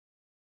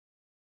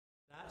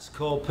It's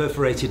called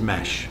Perforated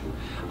Mesh,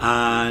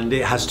 and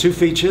it has two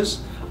features.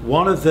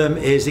 One of them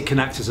is it can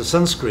act as a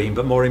sunscreen,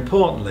 but more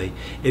importantly,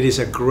 it is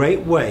a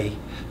great way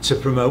to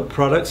promote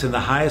products in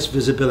the highest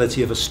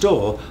visibility of a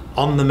store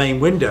on the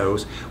main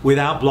windows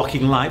without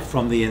blocking light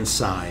from the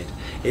inside.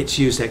 It's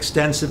used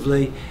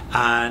extensively,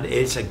 and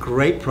it's a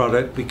great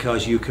product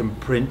because you can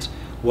print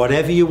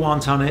whatever you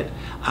want on it,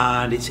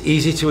 and it's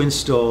easy to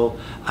install,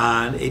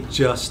 and it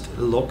just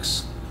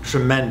looks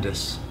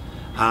tremendous.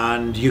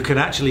 And you can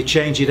actually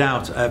change it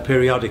out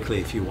periodically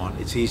if you want.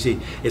 It's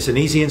easy. It's an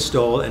easy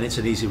install and it's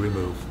an easy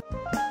remove.